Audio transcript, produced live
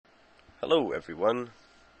Hello everyone.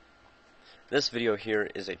 This video here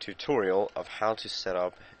is a tutorial of how to set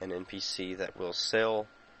up an NPC that will sell,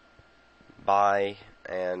 buy,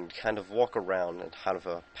 and kind of walk around, and kind of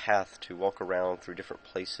a path to walk around through different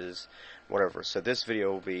places, whatever. So this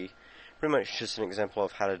video will be pretty much just an example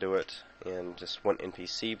of how to do it in just one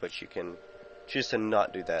NPC, but you can choose to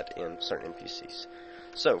not do that in certain NPCs.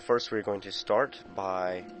 So first we're going to start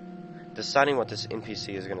by deciding what this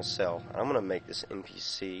NPC is going to sell. I'm going to make this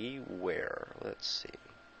NPC where? Let's see.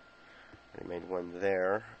 I made one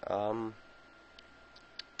there. I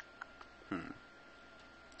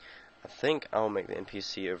think I'll make the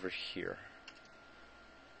NPC over here.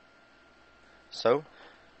 So,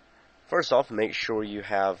 first off, make sure you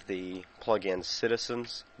have the plugin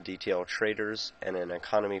Citizens, dtlTraders, and an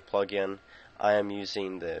economy plugin. I am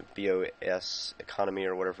using the BOSeconomy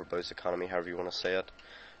or whatever, BOSEconomy, however you want to say it.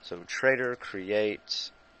 So trader,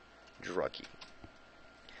 create, druggy.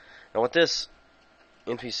 Now what this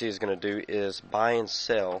NPC is going to do is buy and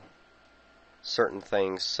sell certain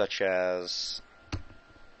things such as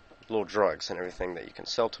little drugs and everything that you can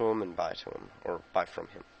sell to him and buy to him, or buy from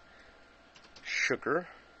him. Sugar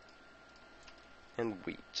and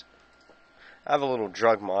wheat. I have a little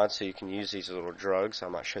drug mod so you can use these little drugs. I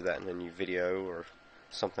might show that in a new video or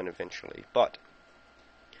something eventually.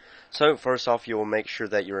 So first off, you will make sure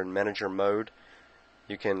that you're in manager mode.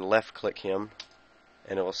 You can left click him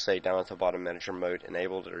and it will say down at the bottom manager mode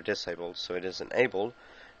enabled or disabled. So it is enabled.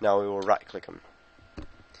 Now we will right click him.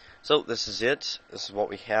 So this is it. This is what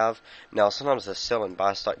we have. Now sometimes the sell and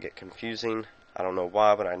buy stock get confusing. I don't know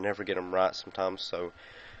why, but I never get them right sometimes. So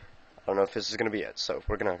I don't know if this is going to be it. So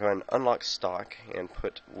we're going to go ahead and unlock stock and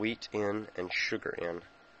put wheat in and sugar in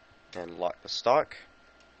and lock the stock.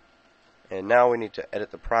 And now we need to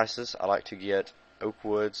edit the prices. I like to get oak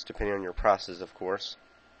woods, depending on your prices, of course.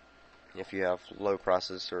 If you have low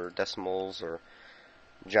prices or decimals or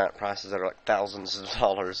giant prices that are like thousands of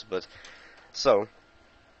dollars. But so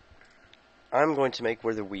I'm going to make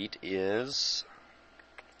where the wheat is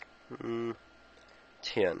 10,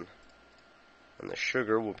 and the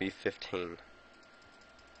sugar will be 15.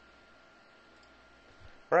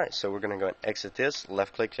 Alright, so we're going to go and exit this.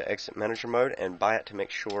 Left click to exit manager mode and buy it to make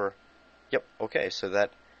sure. Yep, okay, so that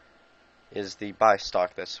is the buy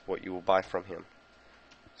stock. That's what you will buy from him.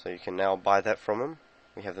 So you can now buy that from him.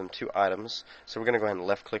 We have them 2 items. So we're going to go ahead and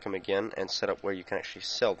left click him again and set up where you can actually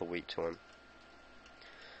sell the wheat to him.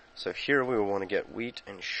 So here we will want to get wheat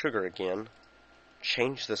and sugar again.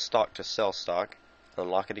 Change the stock to sell stock.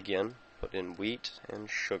 Unlock it again. Put in wheat and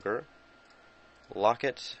sugar. Lock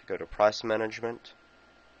it. Go to price management.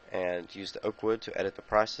 And use the oak wood to edit the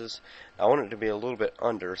prices. I want it to be a little bit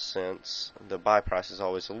under since the buy price is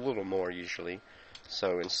always a little more usually.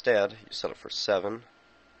 So instead, you sell it for 7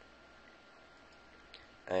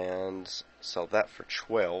 and sell that for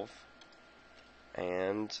 12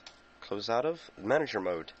 and close out of manager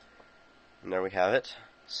mode. And there we have it.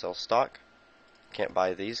 Sell stock. Can't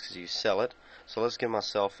buy these because you sell it. So let's give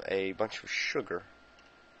myself a bunch of sugar.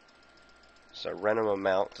 So a random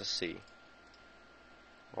amount to see.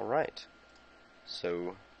 Alright,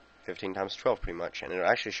 so 15 times 12 pretty much, and it'll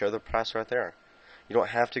actually show the price right there. You don't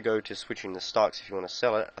have to go to switching the stocks if you want to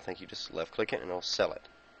sell it. I think you just left click it and it'll sell it.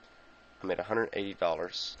 I made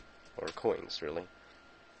 $180, or coins really,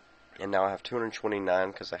 and now I have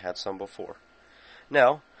 229 because I had some before.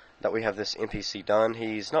 Now that we have this NPC done,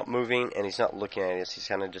 he's not moving and he's not looking at us, he's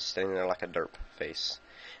kind of just standing there like a derp face.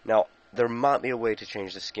 Now there might be a way to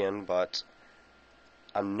change the skin, but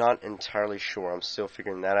I'm not entirely sure. I'm still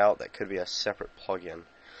figuring that out. That could be a separate plugin.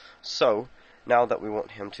 So, now that we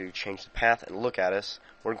want him to change the path and look at us,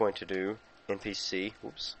 we're going to do NPC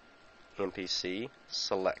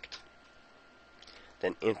select.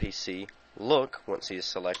 Then NPC look once he is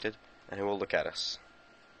selected, and he will look at us.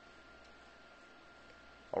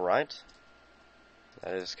 Alright.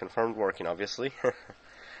 That is confirmed working, obviously.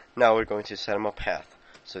 Now we're going to set him a path.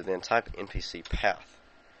 So then type NPC path.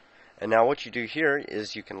 And now what you do here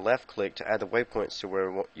is you can left click to add the waypoints to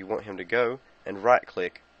where you want him to go, and right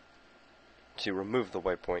click to remove the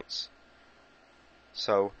waypoints.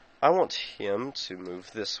 So I want him to move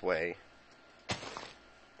this way.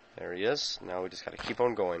 There he is. Now we just got to keep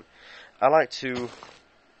on going. I like to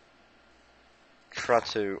try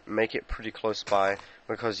to make it pretty close by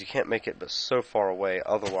because you can't make it but so far away,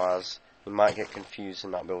 otherwise you might get confused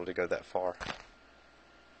and not be able to go that far.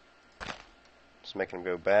 Just making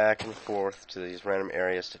them go back and forth to these random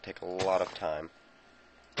areas to take a lot of time.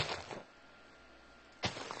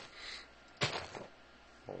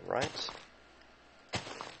 Alright.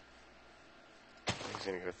 He's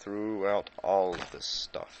going to go throughout all of this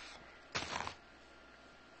stuff.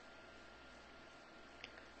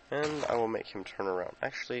 And I will make him turn around.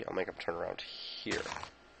 Actually, I'll make him turn around here.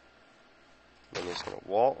 Then he's going to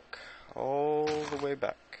walk all the way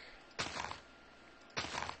back.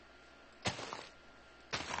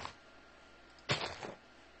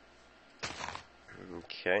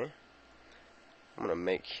 Okay. I'm going to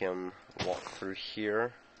make him walk through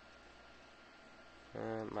here.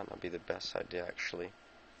 Might not be the best idea, actually.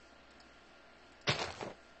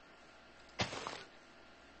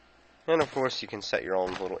 And of course, you can set your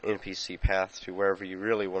own little NPC path to wherever you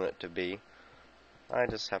really want it to be. I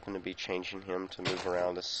just happen to be changing him to move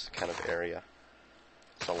around this kind of area.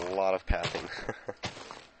 It's a lot of pathing.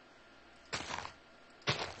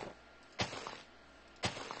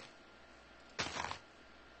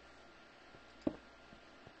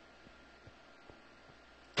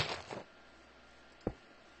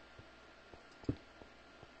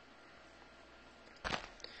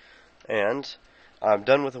 And I'm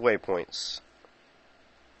done with the waypoints.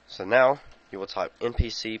 So now you will type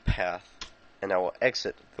NPC path, and I will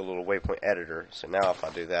exit the little waypoint editor. So now if I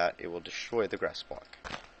do that, it will destroy the grass block.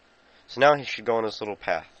 So now he should go on his little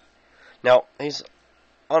path. Now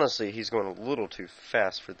honestly he's going a little too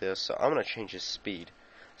fast for this, so I'm going to change his speed.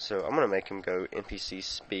 So I'm going to make him go NPC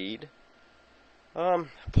speed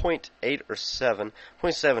 0.8 or 7.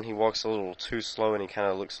 0.7 he walks a little too slow and he kind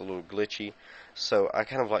of looks a little glitchy, so I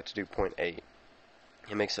kind of like to do 0.8.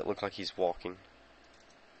 It makes it look like he's walking.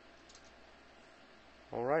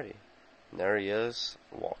 Alrighty, there he is,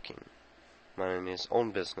 walking, minding his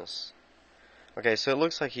own business. Okay, so it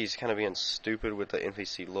looks like he's kind of being stupid with the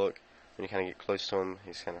NPC look. When you kind of get close to him,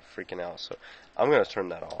 he's kind of freaking out, so I'm going to turn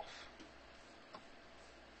that off.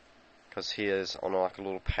 Because he is on like a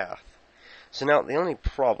little path. So now, the only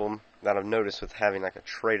problem that I've noticed with having like a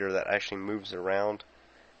trader that actually moves around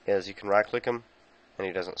is you can right click him and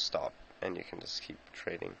he doesn't stop, and you can just keep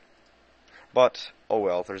trading. But, oh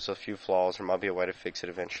well, there's a few flaws. There might be a way to fix it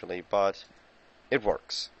eventually, but it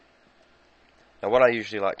works. Now what I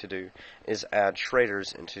usually like to do is add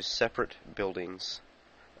traders into separate buildings.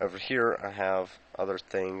 Over here I have other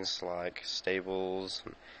things like stables,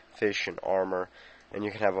 and fish, and armor, and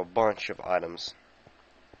you can have a bunch of items.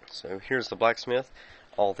 So here's the blacksmith,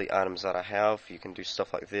 all the items that I have. You can do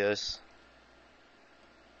stuff like this.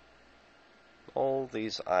 All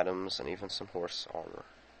these items, and even some horse armor.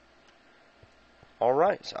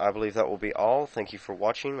 Alright, I believe that will be all. Thank you for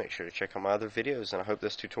watching. Make sure to check out my other videos, and I hope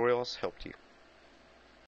this tutorial has helped you.